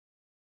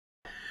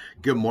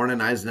Good morning,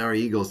 Eisenhower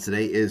Eagles.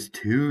 Today is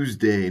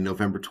Tuesday,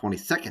 November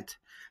 22nd,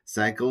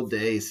 Cycle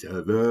Day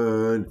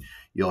 7.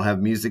 You'll have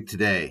music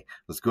today.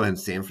 Let's go ahead and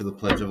stand for the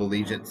Pledge of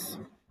Allegiance.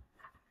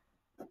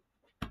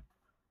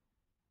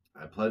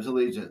 I pledge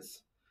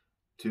allegiance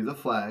to the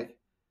flag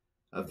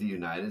of the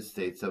United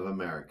States of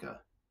America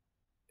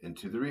and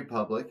to the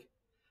republic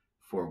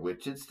for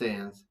which it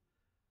stands,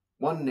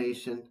 one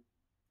nation,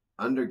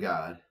 under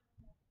God,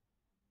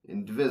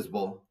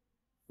 indivisible,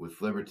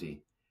 with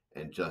liberty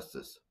and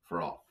justice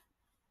for all.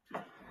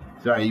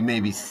 Sorry, you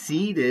may be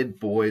seated,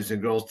 boys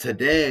and girls.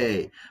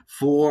 Today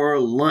for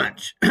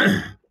lunch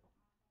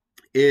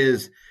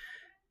is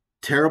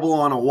terrible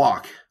on a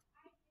walk.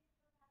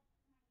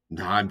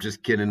 No, I'm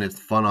just kidding. It's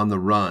fun on the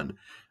run.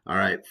 All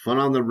right, fun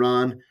on the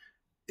run.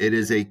 It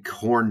is a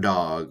corn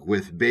dog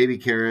with baby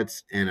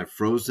carrots and a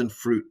frozen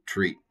fruit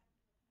treat.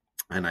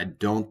 And I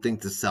don't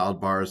think the salad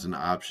bar is an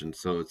option.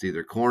 So it's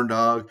either corn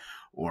dog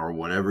or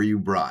whatever you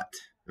brought.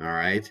 All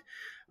right.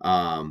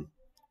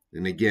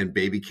 And again,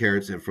 baby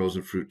carrots and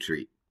frozen fruit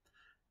treat.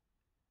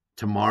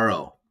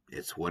 Tomorrow,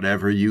 it's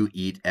whatever you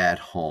eat at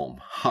home.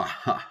 Ha,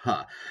 ha,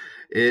 ha.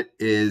 It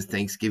is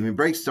Thanksgiving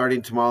break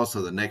starting tomorrow.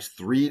 So the next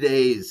 3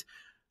 days,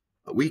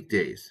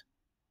 weekdays,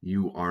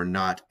 you are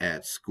not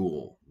at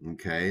school.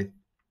 Okay.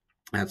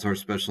 That's our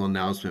special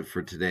announcement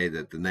for today,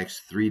 that the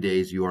next 3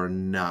 days you are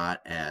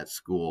not at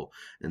school.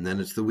 And then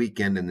it's the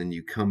weekend, and then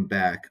you come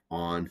back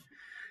on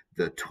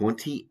the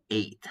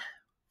 28th.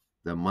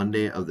 The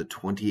Monday of the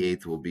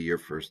 28th will be your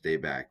first day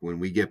back. When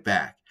we get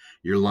back,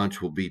 your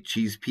lunch will be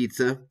cheese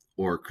pizza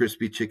or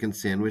crispy chicken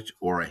sandwich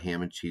or a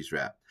ham and cheese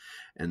wrap.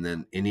 And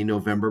then any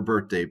November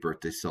birthday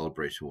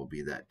celebration will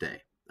be that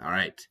day. All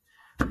right.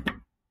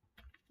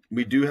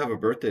 We do have a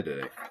birthday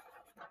today.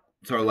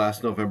 It's our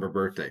last November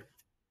birthday.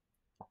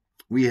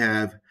 We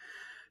have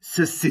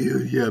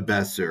Cecilia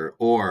Besser,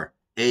 or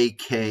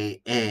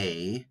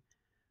AKA,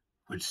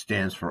 which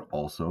stands for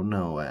also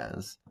known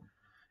as,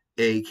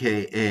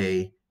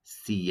 AKA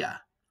Sia,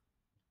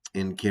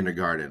 in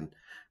kindergarten.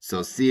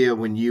 So Sia,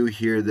 when you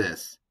hear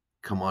this,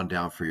 come on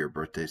down for your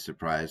birthday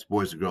surprise.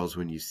 Boys and girls,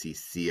 when you see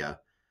Sia,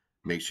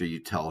 make sure you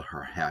tell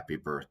her happy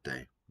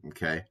birthday.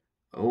 Okay?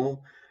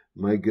 Oh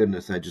my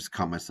goodness, I just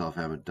caught myself.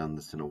 I haven't done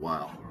this in a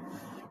while.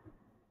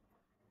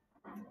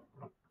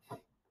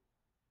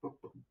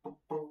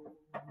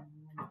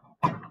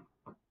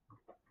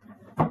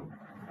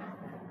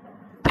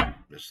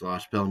 Mr.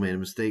 Loshbell made a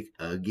mistake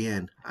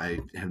again. I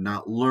have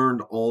not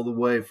learned all the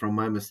way from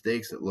my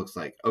mistakes, it looks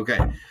like. Okay.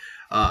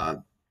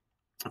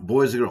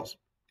 Boys and girls,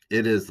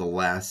 it is the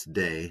last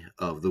day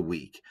of the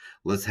week.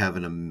 Let's have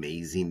an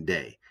amazing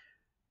day.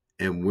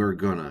 And we're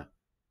going to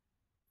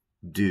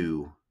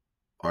do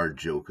our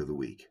joke of the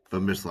week.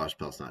 But Mr.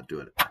 Loshbell's not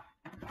doing it.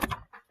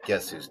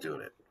 Guess who's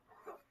doing it?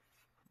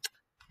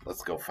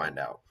 Let's go find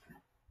out.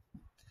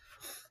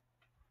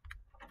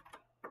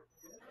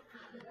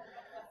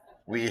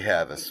 We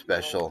have a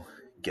special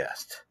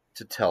guest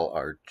to tell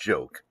our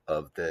joke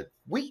of the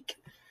week.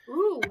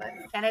 Ooh,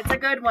 and it's a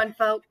good one,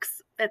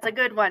 folks. It's a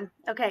good one.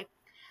 Okay.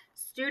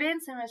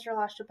 Students and Mr.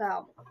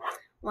 LaChapelle,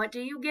 what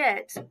do you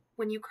get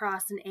when you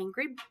cross an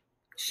angry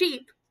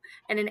sheep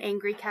and an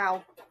angry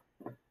cow?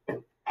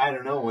 I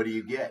don't know. What do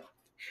you get?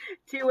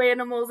 2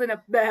 animals in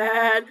a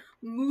bad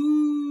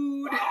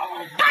mood.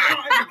 Oh,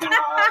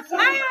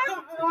 my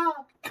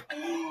God.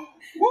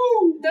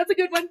 Woo! That's a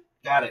good one.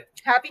 Got it.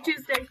 Happy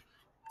Tuesday.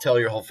 Tell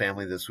your whole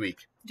family this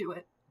week. Do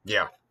it.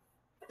 Yeah.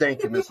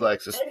 Thank you, Miss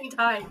Lexus.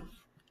 Anytime.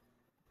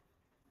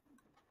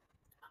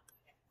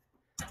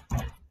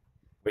 What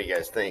do you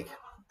guys think?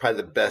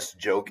 Probably the best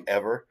joke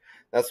ever.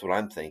 That's what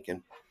I'm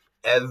thinking.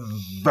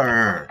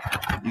 Ever.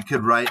 You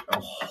could write a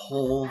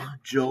whole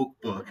joke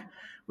book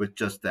with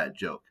just that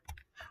joke.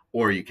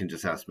 Or you can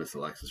just ask Miss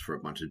Alexis for a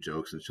bunch of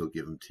jokes and she'll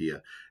give them to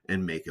you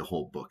and make a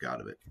whole book out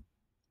of it.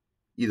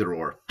 Either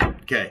or.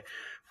 Okay.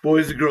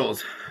 Boys and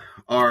girls,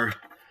 our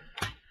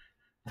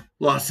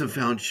Lost and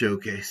Found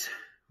showcase.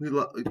 We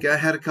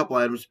had a couple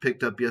items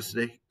picked up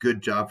yesterday.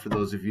 Good job for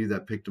those of you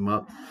that picked them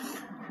up.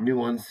 New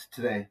ones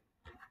today.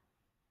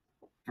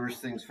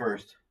 First things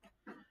first.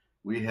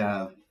 We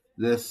have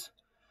this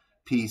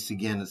piece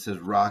again. It says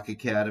Rock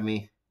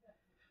Academy.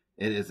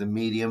 It is a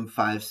medium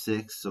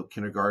 5/6, so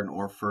kindergarten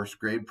or first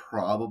grade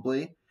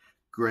probably.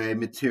 Gray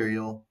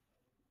material,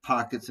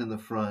 pockets in the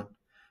front,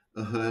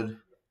 a hood,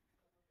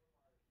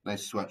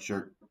 nice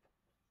sweatshirt.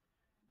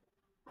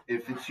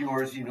 If it's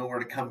yours, you know where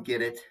to come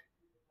get it.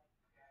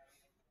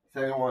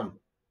 Second one.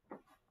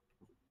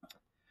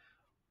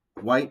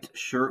 White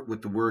shirt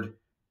with the word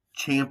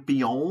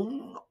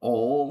champion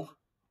all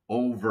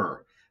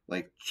over.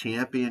 Like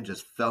champion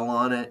just fell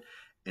on it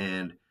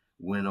and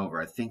went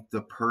over. I think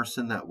the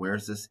person that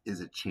wears this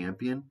is a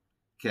champion.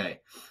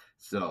 Okay,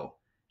 so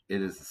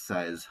it is a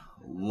size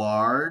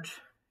large.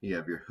 You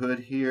have your hood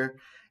here.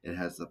 It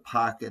has the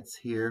pockets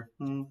here.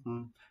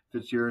 If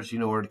it's yours, you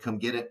know where to come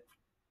get it.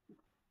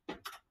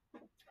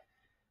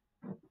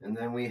 And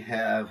then we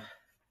have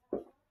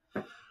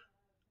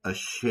a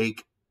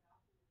shake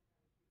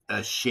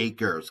a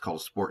shaker. It's called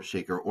a sport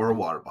shaker or a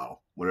water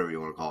bottle, whatever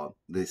you want to call it.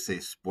 They say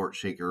sport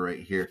shaker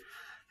right here.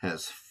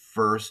 Has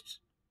first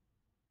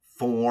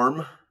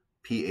form,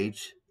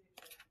 PH,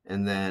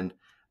 and then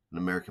an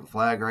American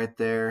flag right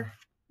there.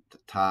 The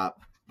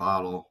top,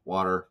 bottle,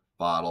 water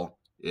bottle.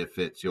 If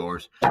it's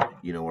yours,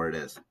 you know where it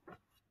is.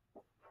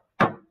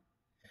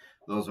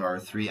 Those are our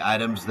 3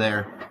 items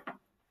there.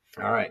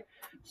 All right,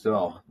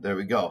 so there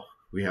we go.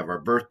 We have our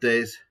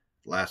birthdays.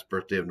 Last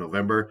birthday of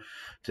November.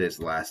 Today's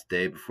the last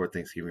day before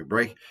Thanksgiving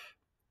break.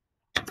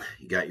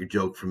 You got your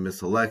joke from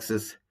Miss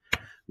Alexis.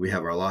 We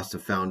have our Lost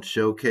and Found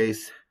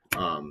showcase.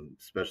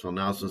 Special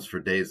announcements for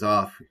days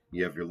off.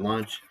 You have your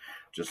lunch.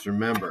 Just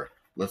remember,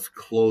 let's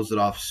close it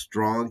off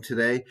strong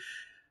today.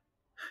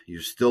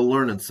 You're still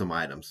learning some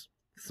items,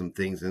 some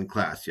things in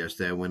class.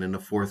 Yesterday I went into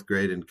 4th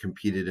grade and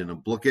competed in a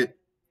Blooket.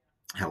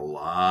 Had a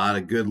lot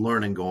of good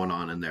learning going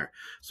on in there.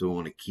 So we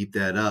want to keep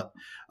that up.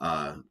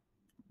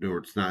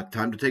 It's not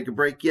time to take a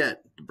break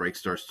yet. The break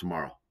starts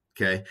tomorrow.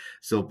 Okay.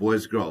 So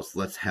boys, girls,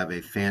 let's have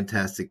a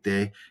fantastic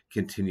day.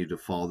 Continue to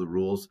follow the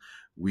rules.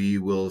 We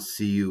will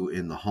see you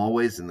in the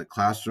hallways, in the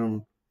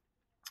classroom,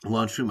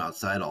 lunchroom,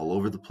 outside, all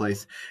over the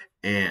place.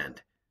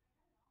 And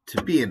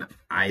to be an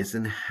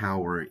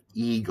Eisenhower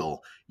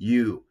Eagle,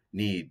 you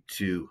need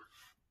to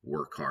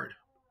work hard.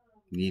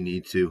 You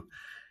need to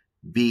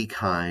be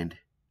kind.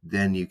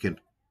 Then you can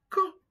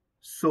go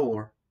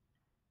soar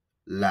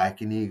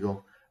like an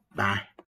eagle. Bye.